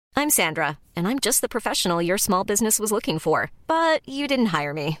I'm Sandra, and I'm just the professional your small business was looking for. But you didn't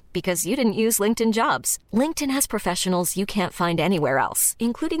hire me because you didn't use LinkedIn Jobs. LinkedIn has professionals you can't find anywhere else,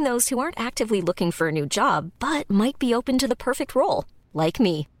 including those who aren't actively looking for a new job, but might be open to the perfect role, like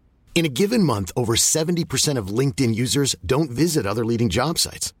me. In a given month, over 70% of LinkedIn users don't visit other leading job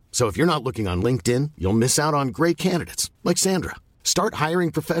sites. So if you're not looking on LinkedIn, you'll miss out on great candidates like Sandra. Start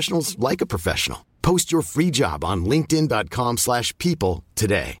hiring professionals like a professional. Post your free job on linkedin.com/people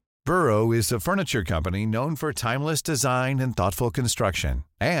today. Burrow is a furniture company known for timeless design and thoughtful construction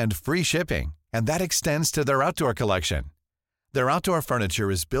and free shipping, and that extends to their outdoor collection. Their outdoor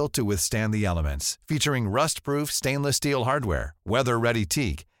furniture is built to withstand the elements, featuring rust-proof stainless steel hardware, weather-ready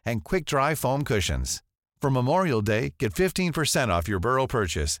teak, and quick-dry foam cushions. For Memorial Day, get 15% off your Burrow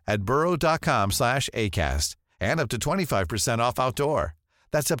purchase at burrow.com/ACAST and up to 25% off outdoor.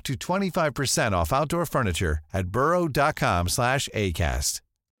 That's up to 25% off outdoor furniture at burrow.com/ACAST.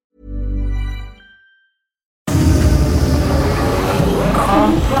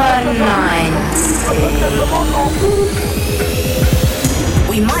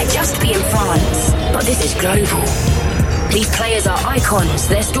 We might just be in France, but this is global. These players are icons,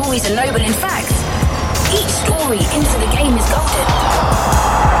 their stories are noble. In fact, each story into the game is golden.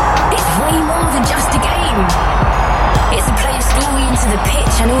 It's way more than just a game. It's a player's story into the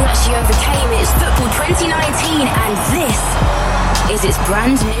pitch and all that she overcame. It's football 2019 and this is its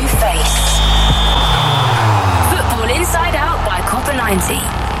brand new face. Football Inside Out by Copper 90.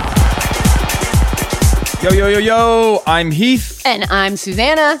 Yo, I'm Heath. And I'm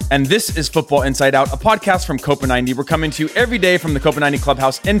Susanna. And this is Football Inside Out, a podcast from Copa 90. We're coming to you every day from the Copa 90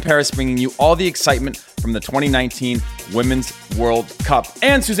 Clubhouse in Paris, bringing you all the excitement from the 2019 Women's World Cup.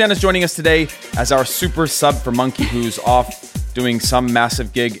 And Susanna's joining us today as our super sub for Monkey, who's off doing some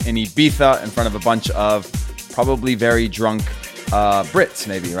massive gig in Ibiza in front of a bunch of probably very drunk Brits,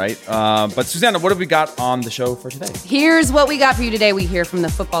 maybe, right? But Susanna, what have we got on the show for today? Here's what we got for you today. We hear from the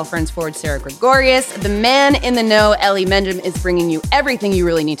Football Friends forward, Sarah Gregorius. The man in the know, Ellie Mendham, is bringing you everything you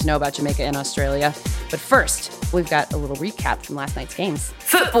really need to know about Jamaica and Australia. But first, we've got a little recap from last night's games.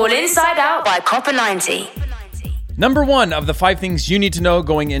 Football Inside Out by Copper 90. Number one of the 5 things you need to know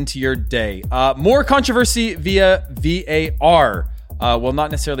going into your day. More controversy via VAR. Well, not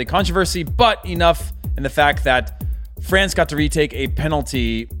necessarily controversy, but enough in the fact that France got to retake a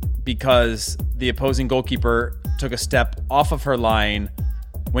penalty because the opposing goalkeeper took a step off of her line.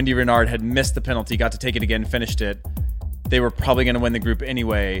 Wendy Renard had missed the penalty, got to take it again, finished it. They were probably going to win the group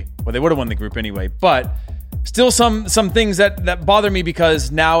anyway. Well, they would have won the group anyway. But still some things that bother me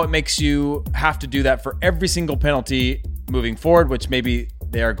because now it makes you have to do that for every single penalty moving forward, which maybe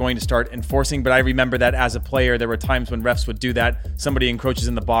they are going to start enforcing. But I remember that as a player, there were times when refs would do that. Somebody encroaches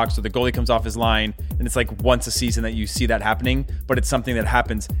in the box or the goalie comes off his line, and it's like once a season that you see that happening, but it's something that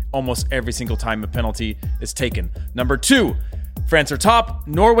happens almost every single time a penalty is taken. Number 2, France are top,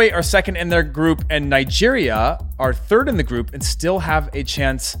 Norway are second in their group, and Nigeria are third in the group and still have a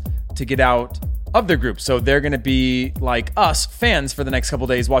chance to get out of their group. So they're going to be like us, fans, for the next couple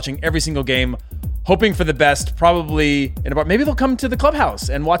days, watching every single game, hoping for the best, probably in about, maybe they'll come to the clubhouse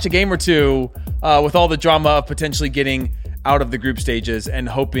and watch a game or two with all the drama of potentially getting out of the group stages and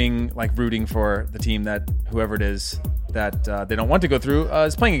hoping, like rooting for the team that whoever it is that they don't want to go through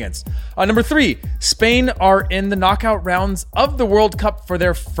is playing against. Number 3, Spain are in the knockout rounds of the World Cup for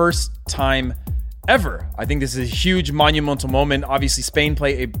their first time ever. I think this is a huge monumental moment. Obviously, Spain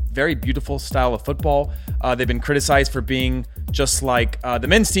play a very beautiful style of football. They've been criticized for being just like the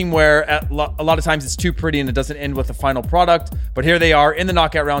men's team, where a lot of times it's too pretty and it doesn't end with a final product. But here they are in the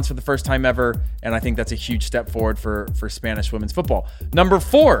knockout rounds for the first time ever, and I think that's a huge step forward for Spanish women's football. Number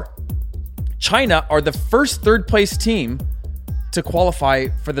 4, China are the first third-place team to qualify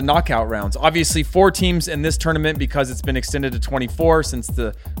for the knockout rounds. Obviously, 4 teams in this tournament because it's been extended to 24 since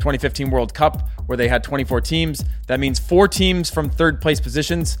the 2015 World Cup, where they had 24 teams. That means 4 teams from third place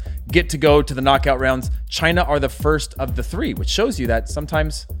positions get to go to the knockout rounds. China are the first of the 3, which shows you that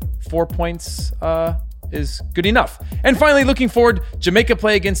sometimes 4 points is good enough. And finally, looking forward, Jamaica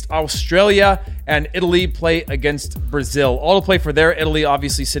play against Australia and Italy play against Brazil. All to play for their Italy,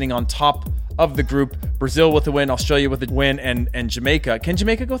 obviously sitting on top of the group. Brazil with a win, Australia with a win, and Jamaica. Can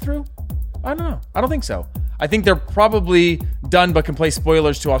Jamaica go through? I don't know. I don't think so. I think they're probably done, but can play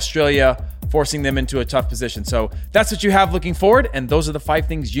spoilers to Australia, forcing them into a tough position. So that's what you have looking forward, and those are the 5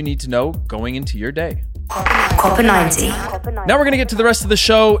 things you need to know going into your day. Copper 90. Now we're going to get to the rest of the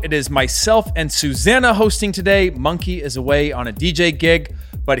show. It is myself and Susanna hosting today. Monkey is away on a DJ gig,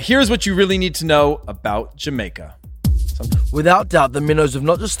 but here's what you really need to know about Jamaica. Without doubt, the minnows of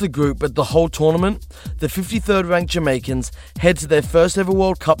not just the group but the whole tournament, the 53rd ranked Jamaicans head to their first ever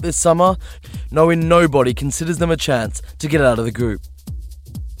World Cup this summer, knowing nobody considers them a chance to get out of the group.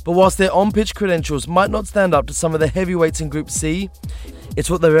 But whilst their on-pitch credentials might not stand up to some of the heavyweights in Group C, it's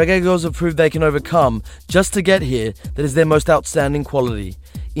what the Reggae Girls have proved they can overcome just to get here that is their most outstanding quality,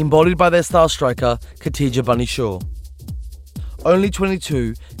 embodied by their star striker, Khatija Bunny Shaw. Only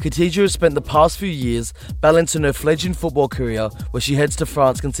 22, Khatija has spent the past few years balancing her fledgling football career, where she heads to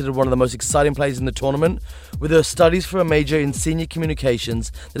France considered one of the most exciting players in the tournament, with her studies for a major in senior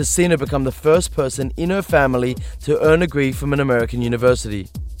communications that has seen her become the first person in her family to earn a degree from an American university.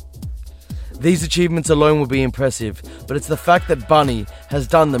 These achievements alone will be impressive, but it's the fact that Bunny has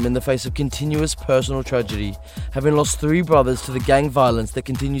done them in the face of continuous personal tragedy, having lost 3 brothers to the gang violence that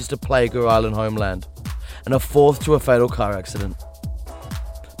continues to plague her island homeland, and a 4th to a fatal car accident.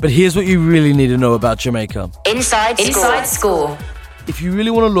 But here's what you really need to know about Jamaica. Inside Score. If you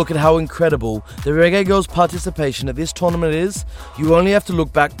really want to look at how incredible the Reggae Girls' participation at this tournament is, you only have to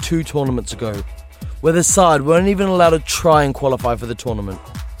look back 2 tournaments ago, where the side weren't even allowed to try and qualify for the tournament.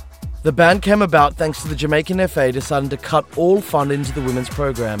 The ban came about thanks to the Jamaican FA deciding to cut all funding into the women's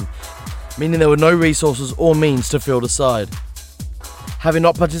program, meaning there were no resources or means to field a side. Having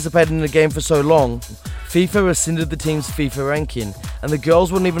not participated in the game for so long, FIFA rescinded the team's FIFA ranking, and the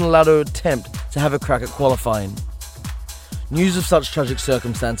girls weren't even allowed to attempt to have a crack at qualifying. News of such tragic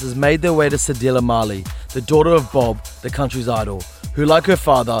circumstances made their way to Sadila Mali, the daughter of Bob, the country's idol, who, like her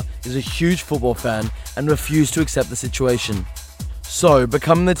father, is a huge football fan and refused to accept the situation. So,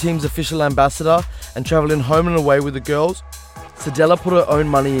 becoming the team's official ambassador and travelling home and away with the girls, Sadela put her own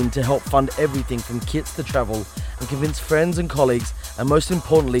money in to help fund everything from kits to travel and convince friends and colleagues, and most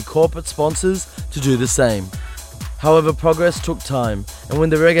importantly corporate sponsors, to do the same. However, progress took time, and when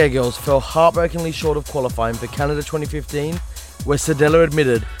the Reggae Girls fell heartbreakingly short of qualifying for Canada 2015, where Sadela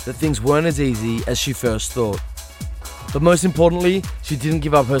admitted that things weren't as easy as she first thought. But most importantly, she didn't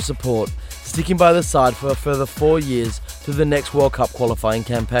give up her support, sticking by the side for a further 4 years through the next World Cup qualifying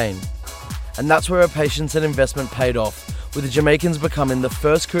campaign. And that's where her patience and investment paid off, with the Jamaicans becoming the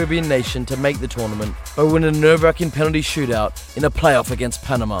first Caribbean nation to make the tournament by winning a nerve-wracking penalty shootout in a playoff against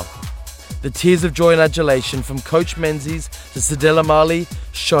Panama. The tears of joy and adulation from Coach Menzies to Sadela Mali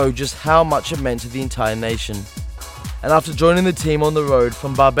show just how much it meant to the entire nation. And after joining the team on the road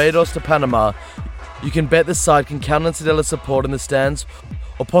from Barbados to Panama, you can bet the side can count on Sadela's support in the stands,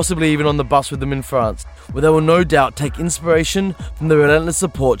 or possibly even on the bus with them in France, where they will no doubt take inspiration from the relentless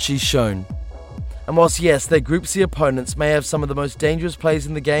support she's shown. And whilst yes, their Group C opponents may have some of the most dangerous players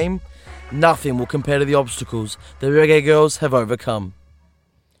in the game, nothing will compare to the obstacles the Reggae Girls have overcome.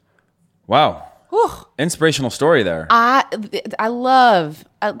 Wow. Inspirational story there. I love,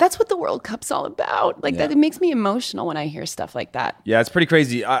 that's what the World Cup's all about. Like that, it makes me emotional when I hear stuff like that. Yeah, it's pretty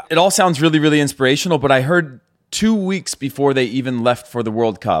crazy. It all sounds really, really inspirational, but I heard 2 weeks before they even left for the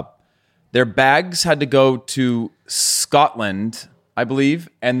World Cup, their bags had to go to Scotland, I believe,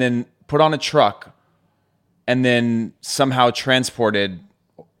 and then put on a truck and then somehow transported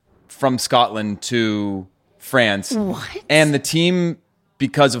from Scotland to France. What? And the team,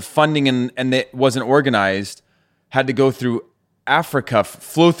 because of funding and it wasn't organized, had to go through Africa,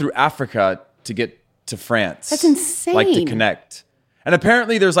 flow through Africa to get to France. That's insane. Like to connect. And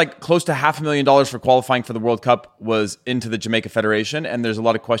apparently there's like close to $500,000 for qualifying for the World Cup was into the Jamaica Federation. And there's a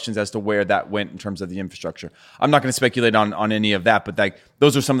lot of questions as to where that went in terms of the infrastructure. I'm not going to speculate on any of that, but like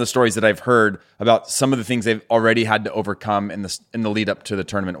those are some of the stories that I've heard about some of the things they've already had to overcome in the lead up to the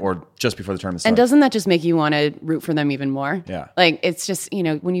tournament or just before the tournament started. And doesn't that just make you want to root for them even more? Yeah. Like it's just, you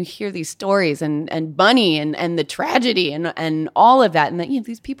know, when you hear these stories and Bunny and the tragedy and all of that, and that, you know,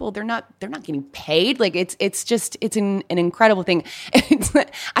 these people, they're not getting paid. Like it's an incredible thing.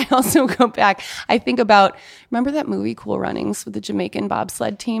 I also go back, I think about, remember that movie Cool Runnings with the Jamaican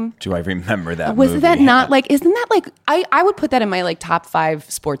bobsled team? Do I remember that Was movie? that not like, isn't that like, I would put that in my like top 5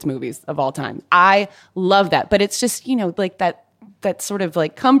 sports movies of all time. I love that. But it's just, you know, like that sort of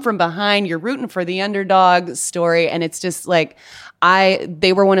like come from behind, you're rooting for the underdog story. And it's just like,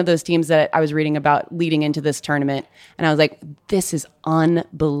 they were one of those teams that I was reading about leading into this tournament. And I was like, this is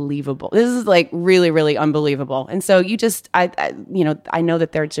unbelievable. This is like really, really unbelievable. And so you just, I know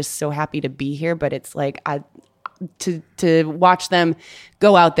that they're just so happy to be here, but it's like, to watch them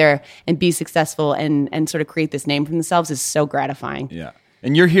go out there and be successful and sort of create this name for themselves is so gratifying. Yeah.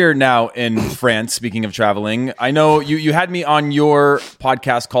 And you're here now in France, speaking of traveling. I know you had me on your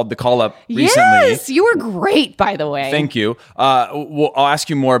podcast called The Call Up recently. Yes, you were great, by the way. Thank you. I'll ask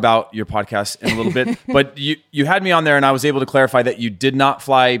you more about your podcast in a little bit. But you had me on there, and I was able to clarify that you did not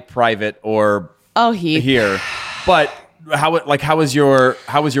fly private or here. But how was your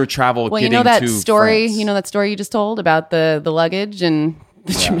travel? Well, getting you know that to story. France? You know that story you just told about the luggage and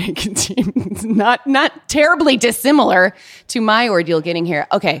the Jamaican team. It's not terribly dissimilar to my ordeal getting here.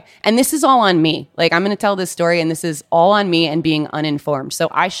 Okay, and this is all on me. Like, I'm going to tell this story, and this is all on me and being uninformed. So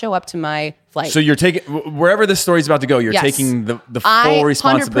I show up to my flight. So you're taking wherever this story's about to go. You're taking the full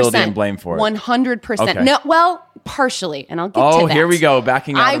responsibility and blame for it. 100%. Okay. No, well, partially, and I'll get to that. Oh, here we go.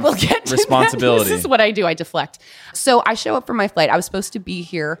 Backing out. I will get to responsibility. That. This is what I do. I deflect. So I show up for my flight. I was supposed to be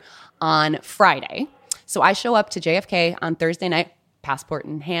here on Friday. So I show up to JFK on Thursday night, passport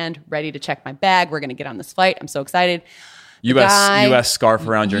in hand, ready to check my bag. We're going to get on this flight. I'm so excited. U.S. scarf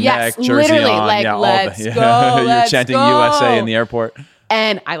around your Yes, neck, jersey literally, on. like, Yeah, let's all go, You're let's chanting go. USA in the airport.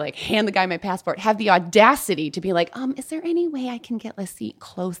 And I like hand the guy my passport, have the audacity to be like, is there any way I can get a seat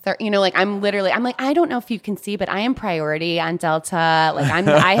closer? You know, like I'm like, I don't know if you can see, but I am priority on Delta. Like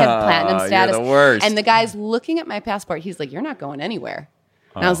I have platinum status. You're the worst. And the guy's looking at my passport. He's like, you're not going anywhere.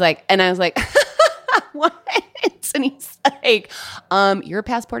 And I was like, what? And he's like, your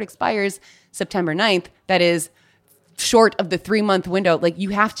passport expires September 9th. That is short of the 3-month window. Like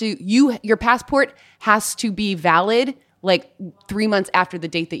your passport has to be valid like 3 months after the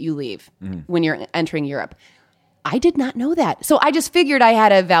date that you leave when you're entering Europe. I did not know that. So I just figured I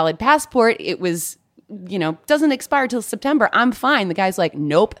had a valid passport. It was, doesn't expire till September. I'm fine. The guy's like,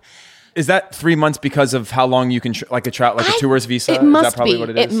 nope. Is that 3 months because of how long you can like a tourist visa? It must is that probably be. what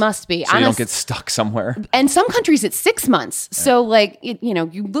it is? It must be. So you don't get stuck somewhere. And some countries it's 6 months. So like,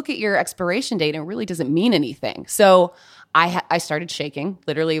 you look at your expiration date and it really doesn't mean anything. So I started shaking.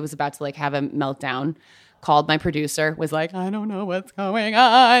 Literally was about to like have a meltdown. Called my producer, was like, I don't know what's going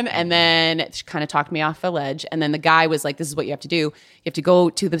on. And then she kind of talked me off a ledge. And then the guy was like, this is what you have to do. You have to go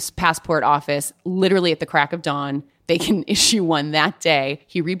to this passport office literally at the crack of dawn. They can issue one that day.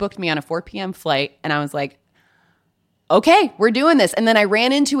 He rebooked me on a 4 p.m. flight. And I was like, okay, we're doing this. And then I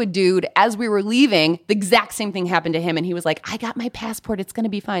ran into a dude as we were leaving. The exact same thing happened to him. And he was like, I got my passport. It's going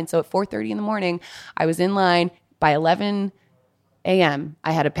to be fine. So at 4:30 in the morning, I was in line. By 11 a.m.,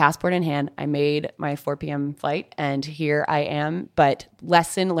 I had a passport in hand. I made my 4 p.m. flight, and here I am. But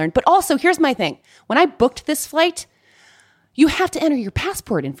lesson learned. But also, here's my thing. When I booked this flight, you have to enter your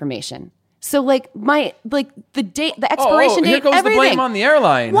passport information. So, like, the date, the expiration date, here goes everything. the blame on the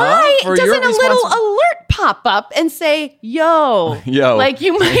airline. Why huh? doesn't a little alert pop up and say, yo, like,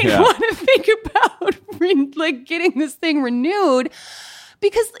 you might want to think about, getting this thing renewed?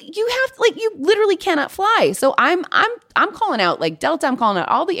 Because you have to, you literally cannot fly. So I'm calling out, like Delta, I'm calling out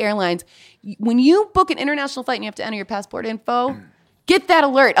all the airlines. When you book an international flight and you have to enter your passport info, get that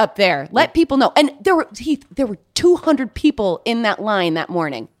alert up there. Let people know. And there were 200 people in that line that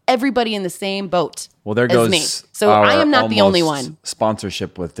morning. Everybody in the same boat. Well, there as goes me. So I am not the only one.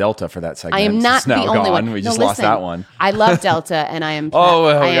 Sponsorship with Delta for that segment. I am not the only one. We just lost that one. I love Delta, and I am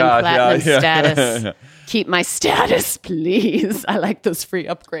platinum status. Keep my status, please. I like those free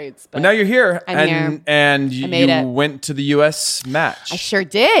upgrades. But now you're here, I'm here. And you went to the U.S. match. I sure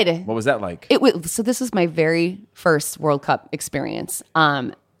did. What was that like? So this was my very first World Cup experience,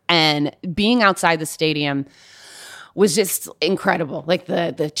 and being outside the stadium was just incredible. Like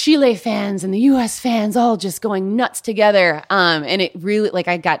the Chile fans and the U.S. fans all just going nuts together. And it really,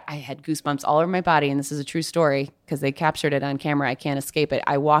 I had goosebumps all over my body. And this is a true story because they captured it on camera. I can't escape it.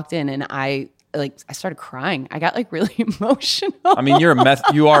 I walked in and I started crying. I got really emotional. I mean,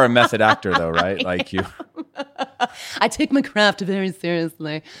 you are a method actor though, right? I take my craft very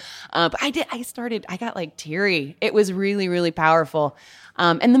seriously. But I got teary. It was really, really powerful.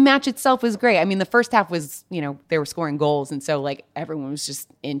 And the match itself was great. I mean, the first half was, they were scoring goals. And so everyone was just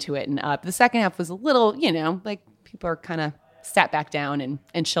into it and up. The second half was a little, people are kind of sat back down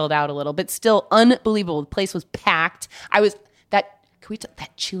and chilled out a little, but still unbelievable. The place was packed.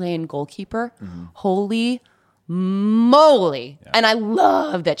 That Chilean goalkeeper, holy moly. Yeah. And I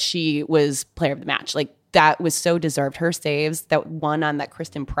love that she was player of the match. That was so deserved. Her saves, that one on that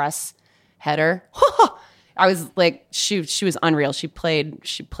Kristen Press header. I was like, she was unreal. She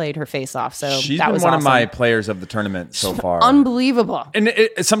played her face off. So she's that been was one awesome. of my players of the tournament so far. Unbelievable. And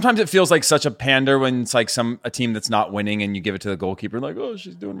sometimes it feels like such a pander when it's a team that's not winning and you give it to the goalkeeper oh,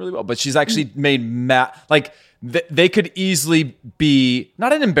 she's doing really well. But she's actually made they could easily be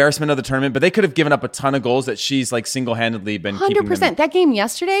not an embarrassment of the tournament, but they could have given up a ton of goals that she's single-handedly been 100%. keeping them. That game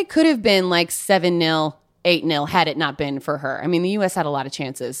yesterday could have been 7-0 8-0 had it not been for her. I mean, the U.S. had a lot of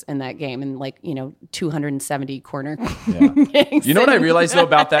chances in that game and 270 corner kicks. You know what I realized though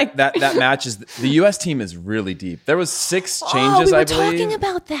about that match is the U.S. team is really deep. There was 6 changes, I believe. We were talking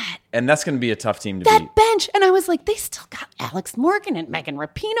about that. And that's going to be a tough team to beat. That bench. And I was like, they still got Alex Morgan and Megan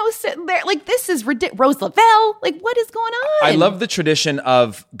Rapinoe sitting there. Like, this is ridiculous. Rose Lavelle. Like, what is going on? I love the tradition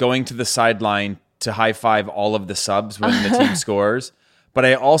of going to the sideline to high-five all of the subs when the team scores. But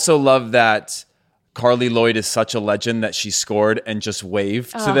I also love that Carly Lloyd is such a legend that she scored and just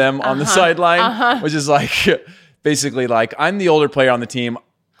waved to them on the sideline, which is basically I'm the older player on the team.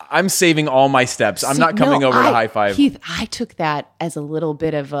 I'm saving all my steps. I'm not coming over to high five. Keith, I took that as a little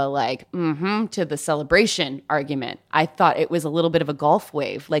bit of a to the celebration argument. I thought it was a little bit of a golf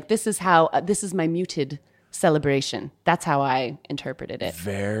wave. Like, this is my muted celebration. That's how I interpreted it.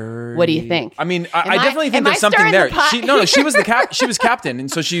 What do you think? I mean, I definitely think there's something there. She was she was captain,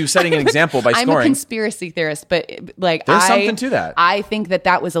 and so she was setting an example by scoring. I'm a conspiracy theorist, but there's something to that. I think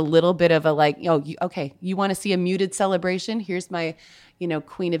that was a little bit of a you want to see a muted celebration? Here's my,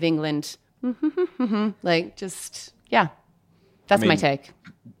 Queen of England. That's my take.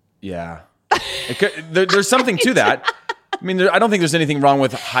 Yeah, there's something to that. I mean, I don't think there's anything wrong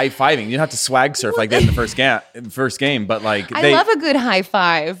with high-fiving. You don't have to swag surf like that in the first game, but I love a good high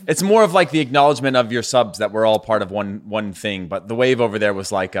five. It's more of the acknowledgement of your subs that we're all part of one thing. But the wave over there was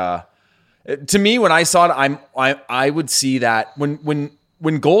to me, when I saw it, I would see that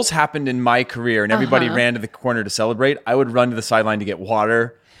when goals happened in my career and everybody ran to the corner to celebrate, I would run to the sideline to get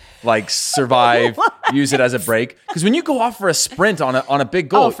water. Survive, use it as a break. Because when you go off for a sprint on a big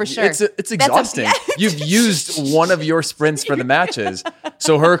goal, for sure. it's exhausting. You've used one of your sprints for the matches.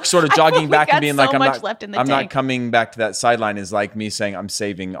 So her sort of jogging back and being I'm not coming back to that sideline is like me saying I'm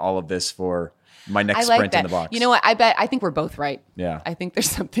saving all of this for my next sprint in the box. You know what? I think we're both right. Yeah. I think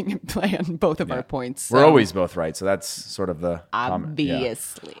there's something in play on both of our points. So. We're always both right. So that's sort of the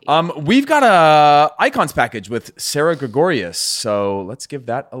obviously. We've got a icons package with Sarah Gregorius. So let's give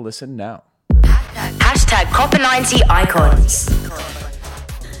that a listen now. Hashtag Copper90 Icons.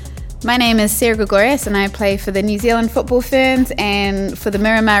 My name is Sarah Gregorius and I play for the New Zealand Football Ferns and for the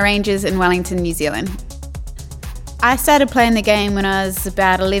Miramar Rangers in Wellington, New Zealand. I started playing the game when I was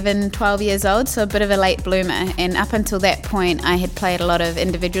about 11, 12 years old, so a bit of a late bloomer. And up until that point, I had played a lot of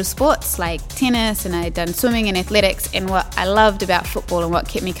individual sports like tennis, and I had done swimming and athletics. And what I loved about football and what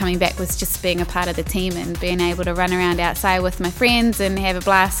kept me coming back was just being a part of the team and being able to run around outside with my friends and have a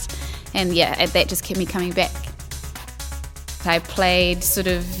blast. And that just kept me coming back. I played sort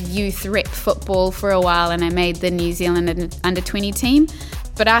of youth rep football for a while, and I made the New Zealand under-20 team.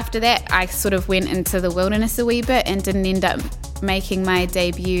 But after that, I sort of went into the wilderness a wee bit and didn't end up making my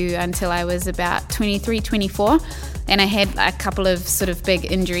debut until I was about 23, 24. And I had a couple of sort of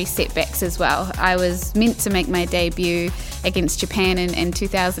big injury setbacks as well. I was meant to make my debut against Japan in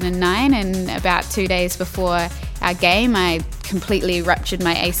 2009, and about 2 days before our game, I completely ruptured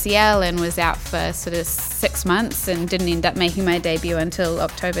my ACL and was out for sort of 6 months and didn't end up making my debut until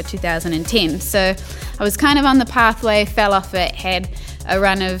October 2010. So I was kind of on the pathway, fell off it, had a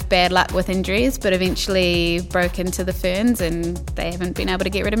run of bad luck with injuries, but eventually broke into the Ferns, and they haven't been able to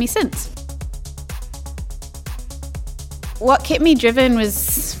get rid of me since. What kept me driven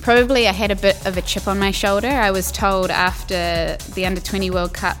was probably I had a bit of a chip on my shoulder. I was told after the Under-20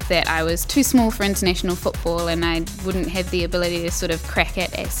 World Cup that I was too small for international football and I wouldn't have the ability to sort of crack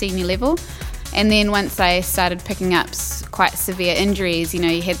it at senior level. And then once I started picking up quite severe injuries,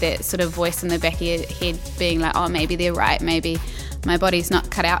 you had that sort of voice in the back of your head being like, oh, maybe they're right, maybe my body's not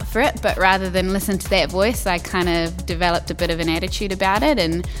cut out for it. But rather than listen to that voice, I kind of developed a bit of an attitude about it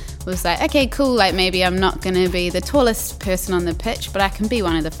and was like, okay, cool, maybe I'm not going to be the tallest person on the pitch, but I can be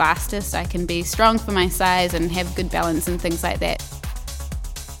one of the fastest. I can be strong for my size and have good balance and things like that.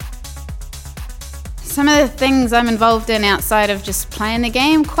 Some of the things I'm involved in outside of just playing the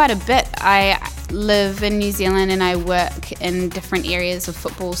game, quite a bit. I live in New Zealand and I work in different areas of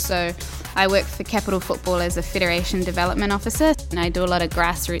football. So I work for Capital Football as a Federation Development Officer, and I do a lot of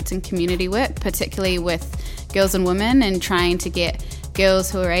grassroots and community work, particularly with girls and women, and trying to get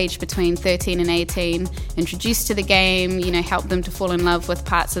girls who are aged between 13 and 18 introduced to the game, help them to fall in love with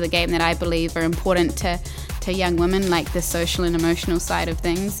parts of the game that I believe are important to young women, like the social and emotional side of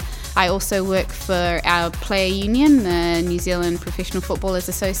things. I also work for our player union, the New Zealand Professional Footballers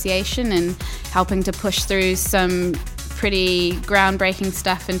Association, and helping to push through some pretty groundbreaking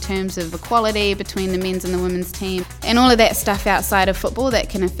stuff in terms of equality between the men's and the women's team, and all of that stuff outside of football that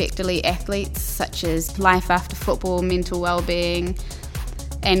can affect elite athletes, such as life after football, mental well-being,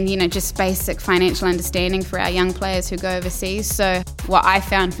 and just basic financial understanding for our young players who go overseas. So what I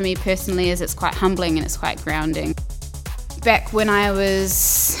found for me personally is it's quite humbling and it's quite grounding. Back when I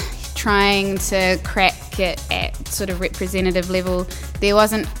was trying to crack it at sort of representative level, there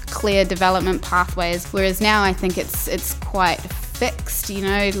wasn't clear development pathways, whereas now I think it's quite fixed,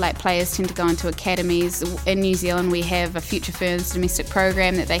 like players tend to go into academies. In New Zealand we have a Future Ferns domestic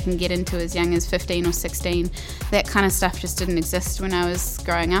program that they can get into as young as 15 or 16. That kind of stuff just didn't exist when I was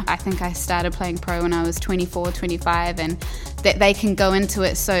growing up. I think I started playing pro when I was 24, 25, and that they can go into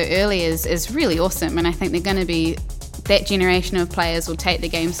it so early is really awesome, and I think they're going to be that generation of players will take the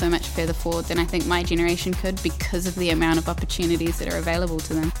game so much further forward than I think my generation could because of the amount of opportunities that are available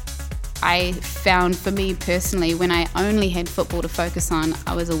to them. I found for me personally, when I only had football to focus on,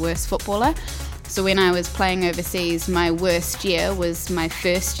 I was a worse footballer. So when I was playing overseas, my worst year was my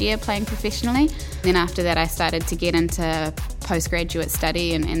first year playing professionally. Then after that, I started to get into postgraduate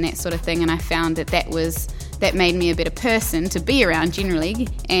study and that sort of thing, and I found that made me a better person to be around generally,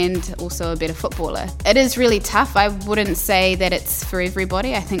 and also a better footballer. It is really tough. I wouldn't say that it's for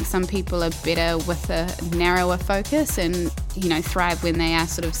everybody. I think some people are better with a narrower focus and, thrive when they are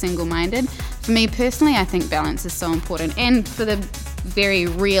sort of single-minded. For me personally, I think balance is so important, and for the very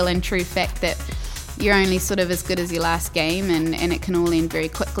real and true fact that you're only sort of as good as your last game, and it can all end very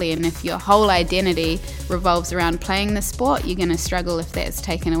quickly. And if your whole identity revolves around playing the sport, you're going to struggle if that's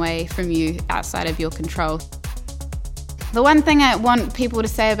taken away from you outside of your control. The one thing I want people to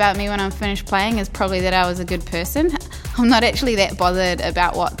say about me when I'm finished playing is probably that I was a good person. I'm not actually that bothered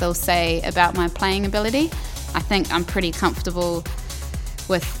about what they'll say about my playing ability. I think I'm pretty comfortable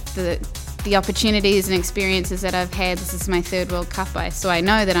with the opportunities and experiences that I've had. This is my third World Cup, so I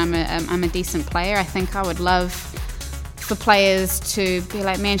know that I'm a decent player. I think I would love for players to be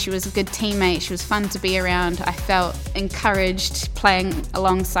like, man, she was a good teammate, she was fun to be around, I felt encouraged playing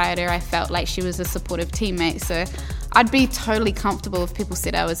alongside her, I felt like she was a supportive teammate. So I'd be totally comfortable if people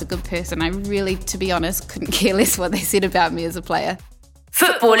said I was a good person. I really, to be honest, couldn't care less what they said about me as a player.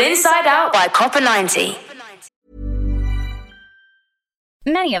 Football Inside Out by Copper 90.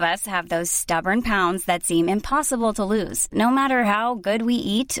 Many of us have those stubborn pounds that seem impossible to lose, no matter how good we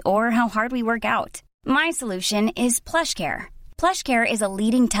eat or how hard we work out. My solution is PlushCare. PlushCare is a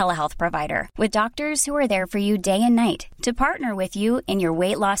leading telehealth provider with doctors who are there for you day and night to partner with you in your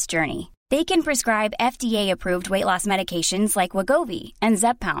weight loss journey. They can prescribe FDA-approved weight loss medications like Wegovy and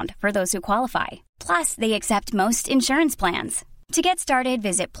Zepbound for those who qualify. Plus, they accept most insurance plans. To get started,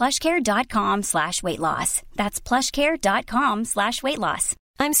 visit plushcare.com/weightloss. That's plushcare.com/weightloss.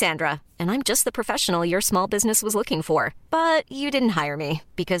 I'm Sandra, and I'm just the professional your small business was looking for. But you didn't hire me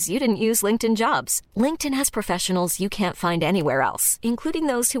because you didn't use LinkedIn Jobs. LinkedIn has professionals you can't find anywhere else, including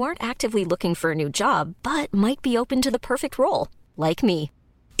those who aren't actively looking for a new job, but might be open to the perfect role, like me.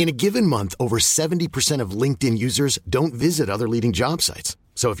 In a given month, over 70% of LinkedIn users don't visit other leading job sites.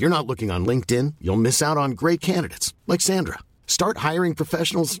 So if you're not looking on LinkedIn, you'll miss out on great candidates like Sandra. Start hiring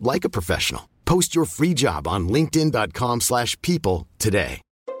professionals like a professional. Post your free job on linkedin.com/people today.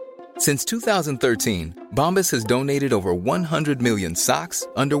 Since 2013, Bombas has donated over 100 million socks,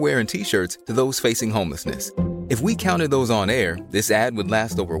 underwear, and T-shirts to those facing homelessness. If we counted those on air, this ad would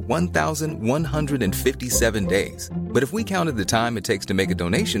last over 1,157 days. But if we counted the time it takes to make a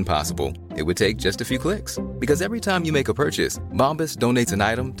donation possible, it would take just a few clicks. Because every time you make a purchase, Bombas donates an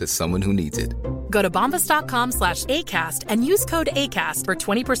item to someone who needs it. Go to bombas.com/ACAST and use code ACAST for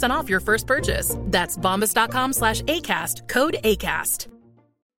 20% off your first purchase. That's bombas.com/ACAST, code ACAST.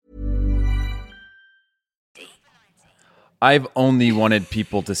 I've only wanted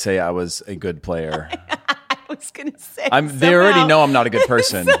people to say I was a good player. I was going to say. They already know I'm not a good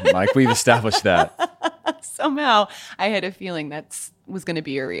person, Mike. We've established that. Somehow, I had a feeling that was going to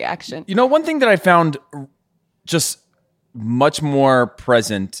be your reaction. One thing that I found just much more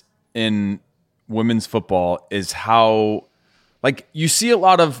present in women's football is how, you see a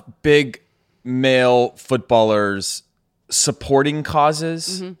lot of big male footballers supporting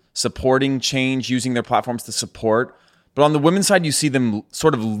causes, supporting change, using their platforms to support. But on the women's side, you see them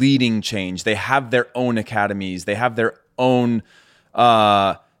sort of leading change. They have their own academies. They have their own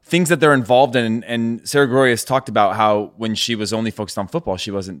things that they're involved in. And Sarah Gregorius talked about how when she was only focused on football,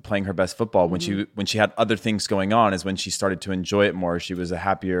 she wasn't playing her best football. When she had other things going on is when she started to enjoy it more. She was a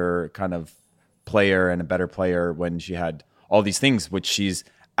happier kind of player and a better player when she had all these things, which she's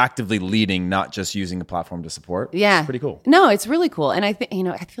actively leading, not just using a platform to support. Yeah. It's pretty cool. No, it's really cool. And I think,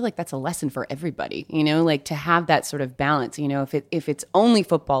 I feel like that's a lesson for everybody, like to have that sort of balance, if it's only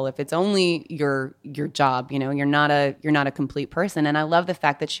football, if it's only your job, you're not a complete person. And I love the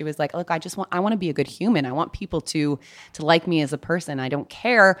fact that she was like, look, I want to be a good human. I want people to like me as a person. I don't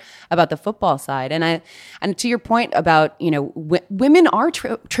care about the football side. And to your point about, women are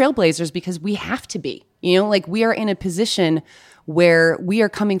trailblazers because we have to be, we are in a position where we are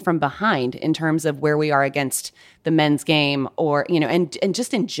coming from behind in terms of where we are against the men's game or, and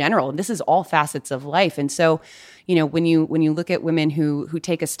just in general, this is all facets of life. And so, when you look at women who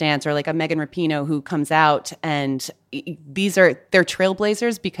take a stance, or like a Megan Rapinoe who comes out, and they're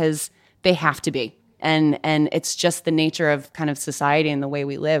trailblazers because they have to be. And it's just the nature of kind of society and the way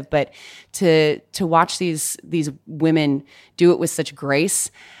we live. But to watch these women do it with such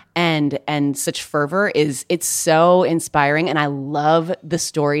grace and such fervor it's so inspiring. And I love the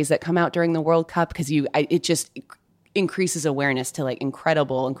stories that come out during the World Cup because it just increases awareness to like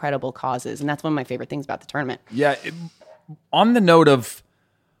incredible causes. And that's one of my favorite things about the tournament. Yeah. On the note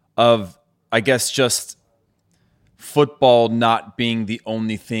of I guess just football not being the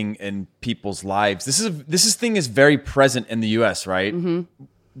only thing in people's lives. This thing is very present in the US, right?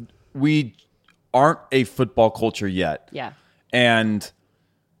 Mm-hmm. We aren't a football culture yet. Yeah. And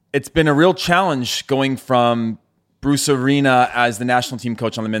it's been a real challenge going from Bruce Arena as the national team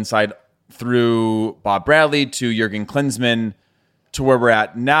coach on the men's side through Bob Bradley to Jurgen Klinsmann to where we're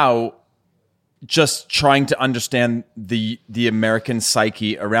at now, just trying to understand the American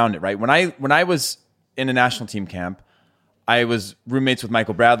psyche around it, right? When I was in a national team camp, I was roommates with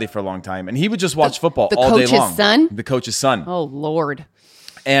Michael Bradley for a long time, and he would just watch football all day long. The coach's son. Oh, Lord.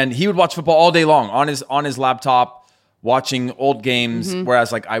 And he would watch football all day long on his laptop, watching old games,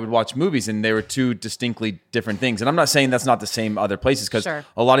 whereas like I would watch movies, and they were two distinctly different things. And I'm not saying that's not the same other places, because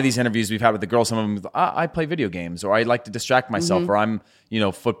a lot of these interviews we've had with the girls, some of them, I play video games, or I like to distract myself, or I'm,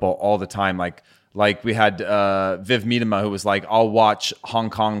 football all the time. Like we had Viv Miedema, who was like, I'll watch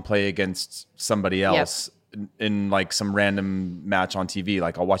Hong Kong play against somebody else in like some random match on TV.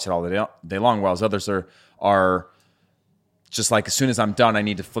 Like I'll watch it all day long, whereas others are just like, as soon as I'm done, I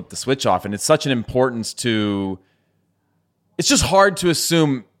need to flip the switch off. And it's such an importance to... It's just hard to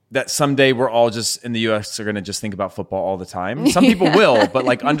assume that someday we're all just in the US are going to just think about football all the time. Some people will, but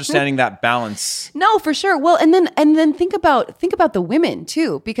like understanding that balance. No, for sure. Well, and then think about the women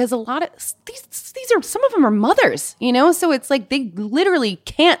too, because a lot of these are, some of them are mothers, so it's like they literally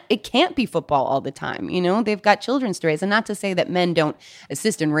can't be football all the time. They've got children to raise, and not to say that men don't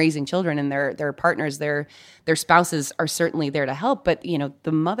assist in raising children, and their partners, their spouses are certainly there to help. But,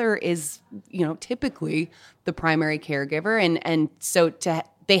 the mother is, typically the primary caregiver. And so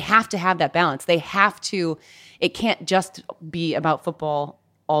they have to have that balance. It can't just be about football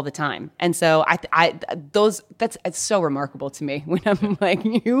all the time. And so it's so remarkable to me when I'm like,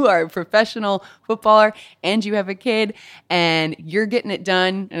 you are a professional footballer and you have a kid and you're getting it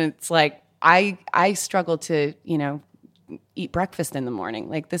done. And it's like, I struggle to, eat breakfast in the morning.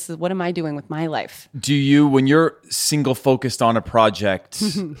 Like, what am I doing with my life? Do you, when you're single focused on a project,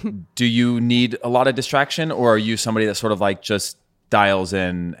 do you need a lot of distraction, or are you somebody that sort of like just dials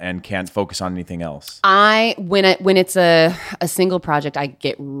in and can't focus on anything else? When it's a single project, I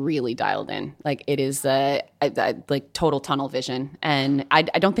get really dialed in. Like it is like total tunnel vision, and I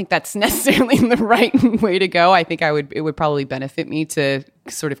don't think that's necessarily the right way to go. I think it would probably benefit me to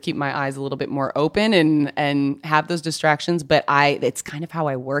sort of keep my eyes a little bit more open and have those distractions. But it's kind of how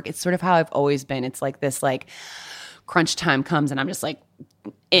I work. It's sort of how I've always been. It's like this, like crunch time comes and I'm just like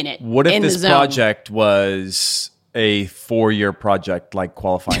in it. What if this project was a 4-year project, like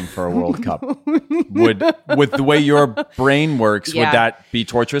qualifying for a World Cup? With the way your brain works, would that be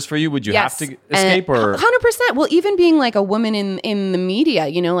torturous for you? Would you have to escape? Or 100%. Well, even being like a woman in the media,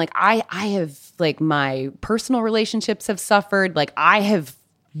 like I have, like, my personal relationships have suffered. Like I have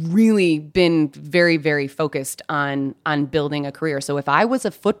really been very, very focused on building a career. So if I was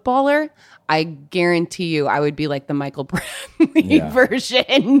a footballer, I guarantee you I would be like the Michael Bradley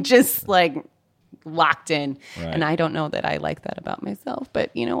version, just like locked in. Right. And I don't know that I like that about myself,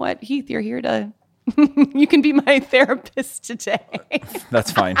 but you know what, Heath, you're here to you can be my therapist today.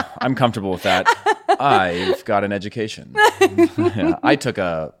 That's fine. I'm comfortable with that. I've got an education. I took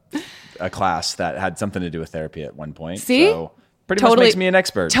a class that had something to do with therapy at one point. See? So pretty much makes me an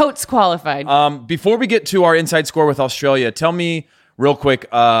expert. Totes qualified. Before we get to our inside score with Australia, tell me real quick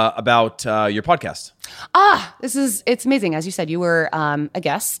about your podcast. It's amazing. As you said, you were a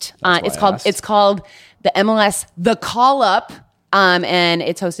guest. It's called the MLS The Call Up And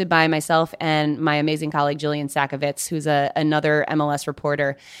it's hosted by myself and my amazing colleague, Jillian Sakovitz, who's another MLS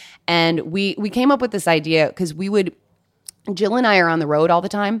reporter. And we came up with this idea because Jill and I are on the road all the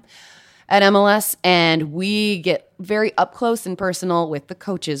time at MLS, and we get very up close and personal with the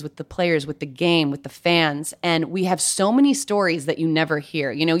coaches, with the players, with the game, with the fans. And we have so many stories that you never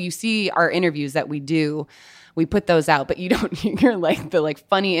hear. You know, you see our interviews that we do, we put those out, but you don't hear like the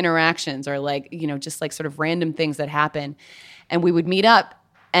funny interactions or just sort of random things that happen. And we would meet up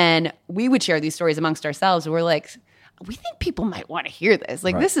and we would share these stories amongst ourselves. And we're like, we think people might want to hear this.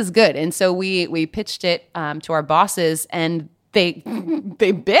 This is good. And so we pitched it to our bosses, and they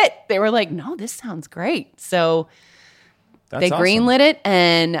bit. They were like, no, this sounds great. So they greenlit it,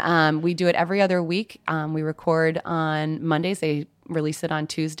 and we do it every other week. We record on Mondays. They release it on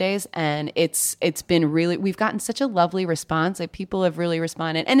Tuesdays, and it's been really, we've gotten such a lovely response. People have really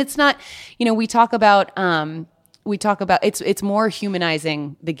responded. And it's not, we talk about it's more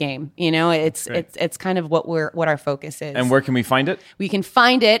humanizing the game. It's kind of what our focus is. And where can we find it? We can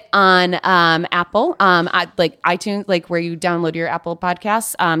find it on Apple, iTunes, where you download your Apple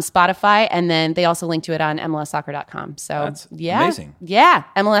podcasts, Spotify, and then they also link to it on MLSsoccer.com. So that's amazing. Yeah,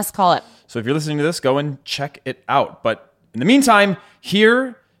 MLS Call It. So if you're listening to this, go and check it out. But in the meantime,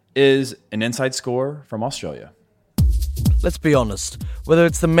 here is an inside score from Australia. Let's be honest, whether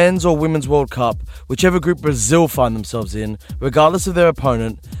it's the Men's or Women's World Cup, whichever group Brazil find themselves in, regardless of their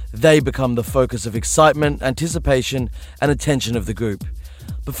opponent, they become the focus of excitement, anticipation, and attention of the group.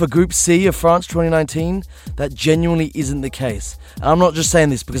 But for Group C of France 2019, that genuinely isn't the case. And I'm not just saying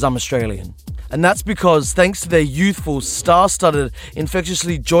this because I'm Australian. And that's because, thanks to their youthful, star-studded,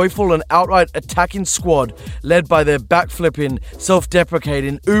 infectiously joyful and outright attacking squad, led by their backflipping,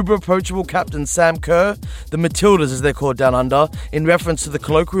 self-deprecating, uber-approachable captain Sam Kerr, the Matildas, as they're called down under, in reference to the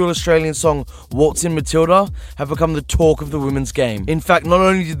colloquial Australian song Waltzing Matilda, have become the talk of the women's game. In fact, not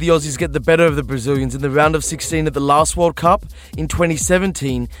only did the Aussies get the better of the Brazilians in the round of 16 at the last World Cup, in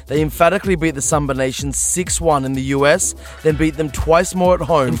 2017, they emphatically beat the Samba Nations 6-1 in the US, then beat them twice more at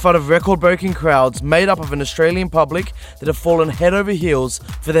home in front of record-breaking crowds made up of an Australian public that have fallen head over heels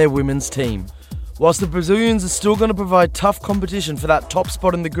for their women's team. Whilst the Brazilians are still going to provide tough competition for that top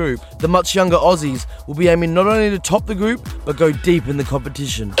spot in the group, the much younger Aussies will be aiming not only to top the group, but go deep in the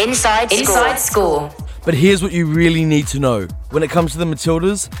competition. Inside Score. But here's what you really need to know. When it comes to the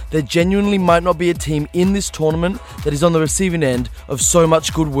Matildas, there genuinely might not be a team in this tournament that is on the receiving end of so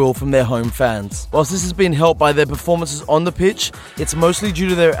much goodwill from their home fans. Whilst this has been helped by their performances on the pitch, it's mostly due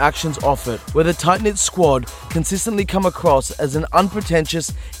to their actions off it, where the tight-knit squad consistently come across as an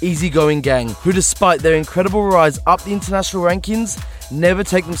unpretentious, easygoing gang who, despite their incredible rise up the international rankings, never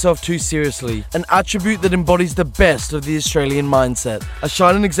take themselves too seriously, an attribute that embodies the best of the Australian mindset. A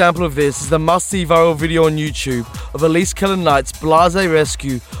shining example of this is the must-see viral video on YouTube of Elise Keller-Knight's blasé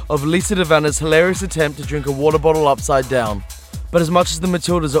rescue of Lisa Devanna's hilarious attempt to drink a water bottle upside down. But as much as the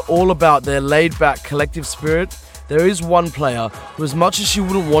Matildas are all about their laid-back collective spirit, there is one player who, as much as she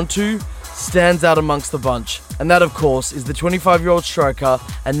wouldn't want to, stands out amongst the bunch. And that, of course, is the 25-year-old striker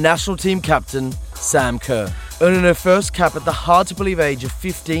and national team captain, Sam Kerr. Earning her first cap at the hard-to-believe age of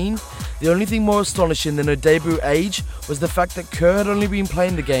 15, the only thing more astonishing than her debut age was the fact that Kerr had only been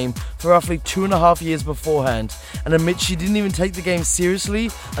playing the game for roughly 2.5 years beforehand, and admits she didn't even take the game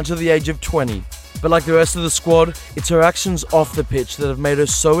seriously until the age of 20. But like the rest of the squad, it's her actions off the pitch that have made her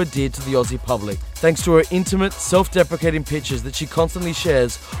so endeared to the Aussie public, thanks to her intimate, self-deprecating pictures that she constantly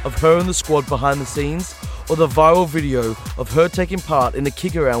shares of her and the squad behind the scenes, or the viral video of her taking part in a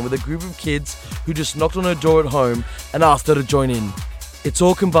kick-around with a group of kids who just knocked on her door at home and asked her to join in. It's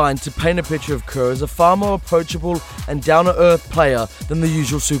all combined to paint a picture of Kerr as a far more approachable and down-to-earth player than the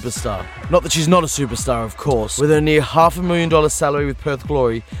usual superstar. Not that she's not a superstar, of course, with her near $500,000 salary with Perth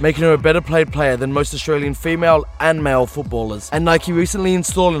Glory, making her a better paid player than most Australian female and male footballers, and Nike recently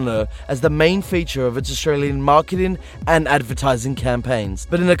installing her as the main feature of its Australian marketing and advertising campaigns.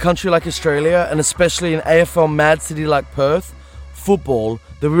 But in a country like Australia, and especially an AFL mad city like Perth, football,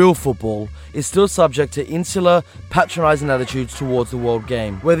 the real football, is still subject to insular, patronising attitudes towards the world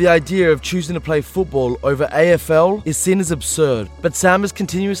game, where the idea of choosing to play football over AFL is seen as absurd. But Sam has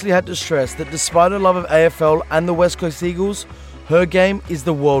continuously had to stress that despite her love of AFL and the West Coast Eagles, her game is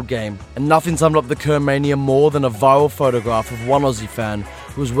the world game, and nothing summed up the Kerr mania more than a viral photograph of one Aussie fan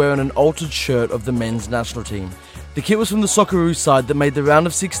who was wearing an altered shirt of the men's national team. The kit was from the Socceroos side that made the round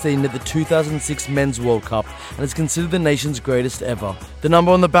of 16 at the 2006 Men's World Cup and is considered the nation's greatest ever. The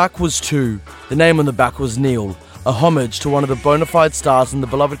number on the back was 2. The name on the back was Neil, a homage to one of the bona fide stars and the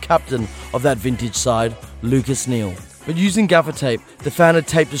beloved captain of that vintage side, Lucas Neil. But using gaffer tape, the fan had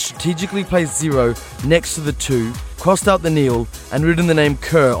taped a strategically placed 0 next to the 2 crossed out the Neil and written the name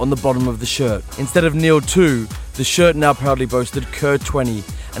Kerr on the bottom of the shirt. Instead of Neil 2, the shirt now proudly boasted Kerr 20,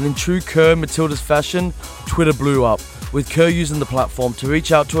 and in true Kerr Matilda's fashion, Twitter blew up, with Kerr using the platform to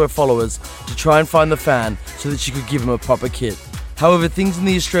reach out to her followers to try and find the fan so that she could give him a proper kit. However, things in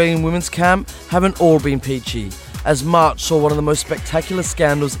the Australian women's camp haven't all been peachy, as March saw one of the most spectacular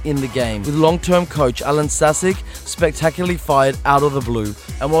scandals in the game, with long-term coach Alan Sasek spectacularly fired out of the blue.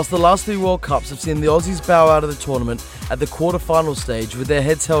 And whilst the last 3 World Cups have seen the Aussies bow out of the tournament at the quarter-final stage with their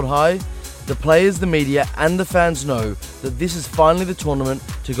heads held high, the players, the media and the fans know that this is finally the tournament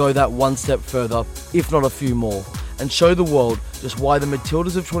to go that one step further, if not a few more, and show the world just why the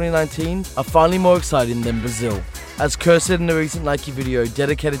Matildas of 2019 are finally more exciting than Brazil. As Kerr said in a recent Nike video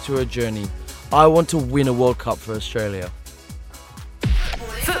dedicated to her journey, I want to win a World Cup for Australia.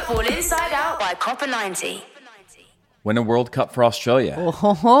 Football Inside Out by Copper 90. Win a World Cup for Australia.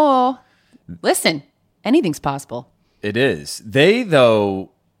 Oh, listen, anything's possible. It is. They,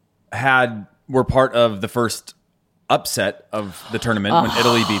 though, were part of the first upset of the tournament when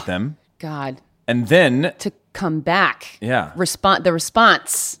Italy beat them. God. And then to come back. Yeah. The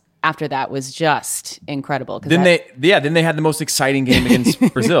response after that was just incredible. Then they had the most exciting game against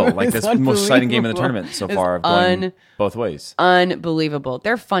Brazil. Like that's the most exciting game in the tournament so far, going both ways. Unbelievable.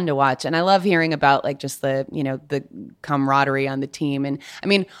 They're fun to watch, and I love hearing about like just the camaraderie on the team. And I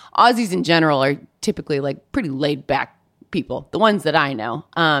mean, Aussies in general are typically like pretty laid back people, the ones that I know.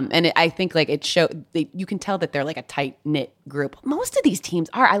 I think like you can tell that they're like a tight knit group. Most of these teams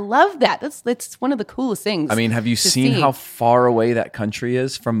are. I love that. That's one of the coolest things. I mean, have you seen how far away that country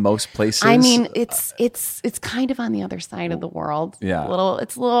is from most places? I mean, it's kind of on the other side of the world. Yeah,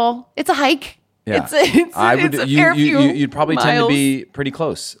 it's a hike. Yeah, you'd probably tend to be pretty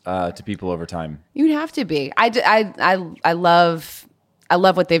close to people over time. You'd have to be. I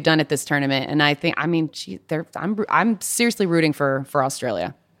love what they've done at this tournament, and I'm seriously rooting for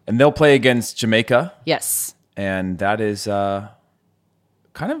Australia. And they'll play against Jamaica. Yes, and that is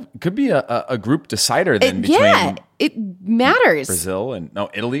could be a group decider then between it matters. Brazil and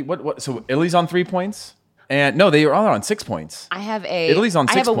Italy. What? So Italy's on 3 points, and no, they are on 6 points. Italy's on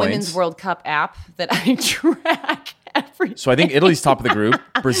 6 points. I have a Women's World Cup app that I track every. So I think Italy's top of the group.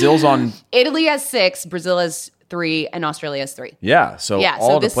 Brazil's on. Italy has 6. Brazil has 3 and Australia has 3. Yeah, so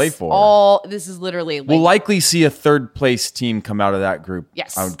all to play for. This is literally we'll likely see a third place team come out of that group.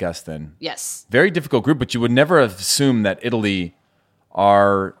 Yes. I would guess then. Yes. Very difficult group, but you would never assume that Italy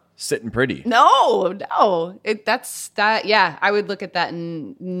are sitting pretty. No. Yeah, I would look at that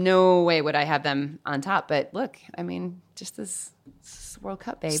and no way would I have them on top. But look, I mean, just this World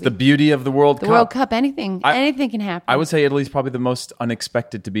Cup, baby. It's the beauty of the World Cup. The World Cup, anything can happen. I would say Italy's probably the most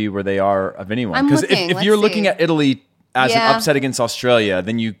unexpected to be where they are of anyone. Because if you're looking at Italy as an upset against Australia,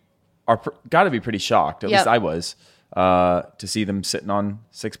 then you are got to be pretty shocked. At least I was to see them sitting on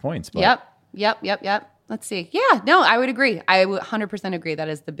 6 points. But. Yep. Let's see. Yeah, no, I would agree. I would 100% agree. That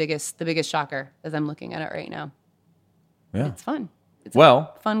is the biggest shocker as I'm looking at it right now. Yeah, it's fun. It's a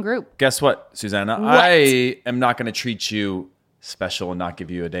fun group. Guess what, Susanna? What? I am not going to treat you special and not give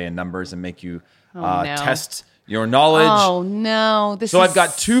you a day in numbers and make you test your knowledge. Oh no! I've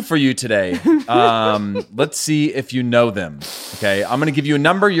got 2 for you today. Let's see if you know them. Okay, I'm going to give you a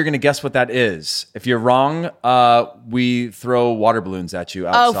number. You're going to guess what that is. If you're wrong, we throw water balloons at you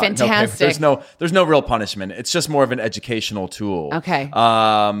outside. Oh, fantastic! There's no real punishment. It's just more of an educational tool. Okay.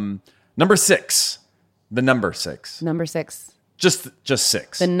 Number 6. The number 6. Number 6. Just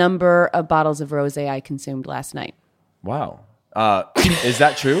 6. The number of bottles of rosé I consumed last night. Wow. Is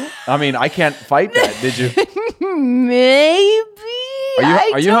that true? I mean, I can't fight that. Did you? Maybe.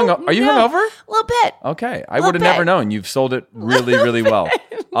 Are you hungover? A little bit. Okay, I would have never known. You've sold it really, really well.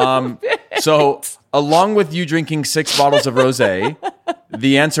 So, along with you drinking 6 bottles of rosé,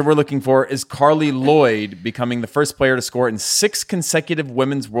 the answer we're looking for is Carly Lloyd becoming the first player to score in 6 consecutive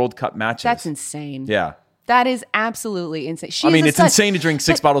Women's World Cup matches. That's insane. Yeah. That is absolutely insane. It's insane to drink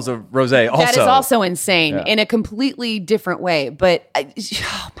 6 bottles of rosé. Also, that is also insane in a completely different way. But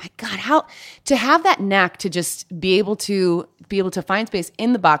oh my God, how to have that knack to just be able to find space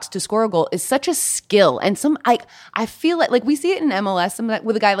in the box to score a goal is such a skill. And I feel like we see it in MLS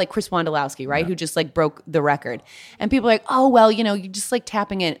with a guy like Chris Wondolowski, right, who just like broke the record. And people are like, oh well, you're just like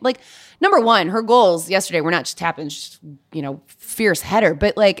tapping in. Like number one, her goals yesterday were not just tapping, just fierce header,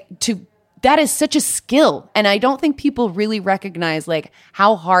 but like that is such a skill. And I don't think people really recognize like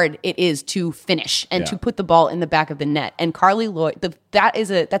how hard it is to finish and to put the ball in the back of the net. And Carly Lloyd, that's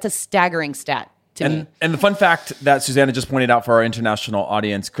a staggering stat. to me. And the fun fact that Susanna just pointed out for our international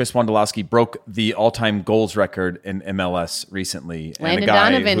audience, Chris Wondolowski broke the all-time goals record in MLS recently.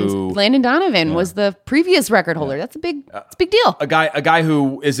 Landon Donovan was the previous record holder. That's a big deal. A guy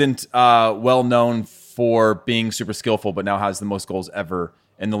who isn't well known for being super skillful, but now has the most goals ever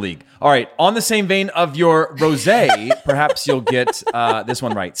in the league. All right, on the same vein of your rosé, perhaps you'll get this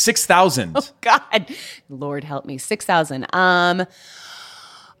one right. 6,000. Oh God, Lord help me, 6,000.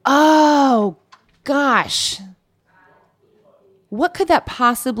 Oh gosh, what could that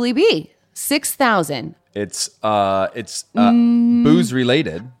possibly be? 6,000. It's booze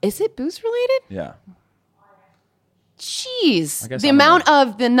related. Is it booze related? Yeah. Jeez,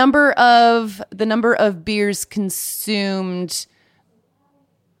 the number of beers consumed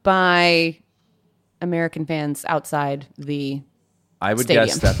by American fans outside the I would stadium.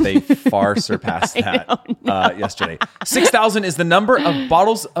 guess that they far surpassed that yesterday. 6,000 is the number of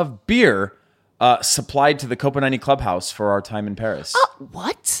bottles of beer supplied to the Copa 90 clubhouse for our time in Paris.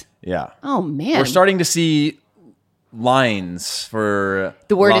 What? Yeah. Oh, man. We're starting to see lines for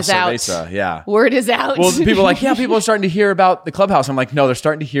the word La is out. Cerveza. Yeah. Word is out. Well, people are like, yeah, people are starting to hear about the clubhouse. I'm like, no, they're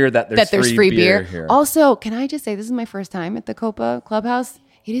starting to hear that there's free beer here. Also, can I just say, this is my first time at the Copa clubhouse.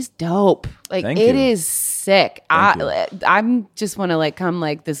 It is dope. Like, it is sick. I'm just want to come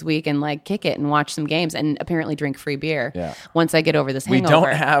this week and kick it and watch some games and apparently drink free beer. Yeah. Once I get over this hangover. We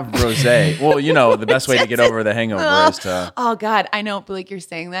don't have rosé. Well, the best way to get over the hangover is to. Oh God, I know, but you're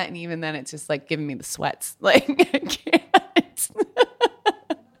saying that, and even then, it's just giving me the sweats. I can't.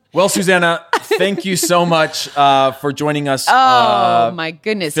 Well, Susanna, thank you so much for joining us. Oh my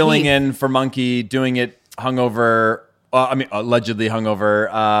goodness, filling in for Monkey, doing it hungover. Allegedly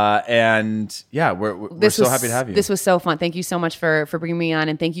hungover. And yeah, we're so happy to have you. This was so fun. Thank you so much for bringing me on,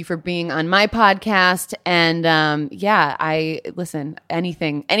 and thank you for being on my podcast. And listen,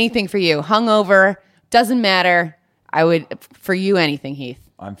 anything for you. Hungover, doesn't matter. I would, for you, anything, Heath.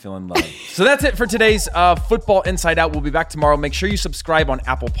 I'm feeling love. So that's it for today's Football Inside Out. We'll be back tomorrow. Make sure you subscribe on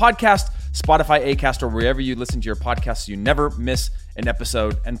Apple Podcast, Spotify, Acast, or wherever you listen to your podcasts so you never miss an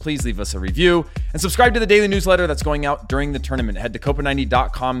episode. And please leave us a review and subscribe to the daily newsletter that's going out during the tournament. Head to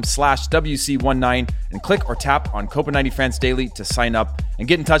copa90.com/WC19 and click or tap on Copa 90 France Daily to sign up and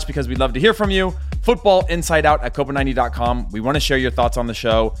get in touch because we'd love to hear from you. Football Inside Out at copa90.com. We want to share your thoughts on the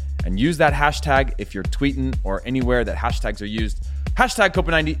show and use that hashtag if you're tweeting or anywhere that hashtags are used. Hashtag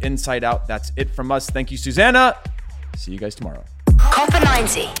Copa 90 Inside Out. That's it from us. Thank you, Susanna. See you guys tomorrow. Copa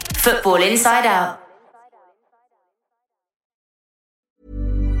 90 Football Inside Out.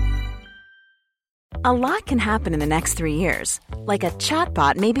 A lot can happen in the next 3 years. Like a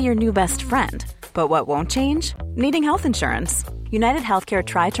chatbot may be your new best friend. But what won't change? Needing health insurance. United Healthcare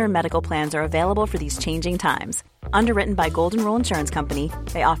Tri-Term Medical Plans are available for these changing times. Underwritten by Golden Rule Insurance Company,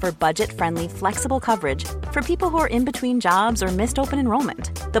 they offer budget-friendly, flexible coverage for people who are in between jobs or missed open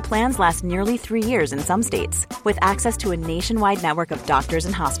enrollment. The plans last nearly 3 years in some states, with access to a nationwide network of doctors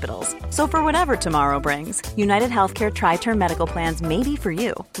and hospitals. So for whatever tomorrow brings, United Healthcare Tri-Term Medical Plans may be for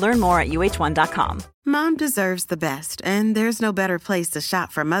you. Learn more at uh1.com. Mom deserves the best, and there's no better place to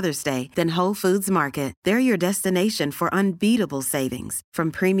shop for Mother's Day than Whole Foods Market. They're your destination for unbeatable savings, from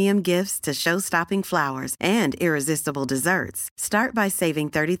premium gifts to show-stopping flowers and irresistible desserts. Start by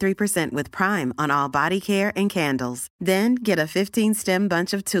saving 33% with Prime on all body care and candles. Then get a 15-stem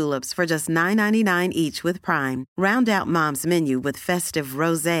bunch of tulips for just $9.99 each with Prime. Round out Mom's menu with festive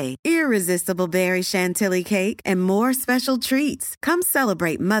rosé, irresistible berry chantilly cake, and more special treats. Come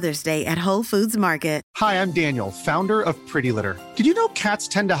celebrate Mother's Day at Whole Foods Market. Hi, I'm Daniel, founder of Pretty Litter. Did you know cats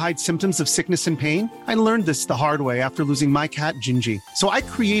tend to hide symptoms of sickness and pain? I learned this the hard way after losing my cat, Gingy. So I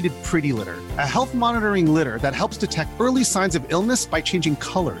created Pretty Litter, a health monitoring litter that helps detect early signs of illness by changing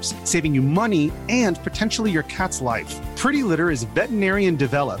colors, saving you money and potentially your cat's life. Pretty Litter is veterinarian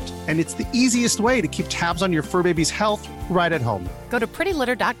developed, and it's the easiest way to keep tabs on your fur baby's health right at home. Go to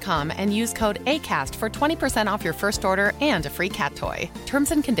prettylitter.com and use code ACAST for 20% off your first order and a free cat toy.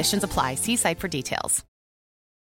 Terms and conditions apply. See site for details.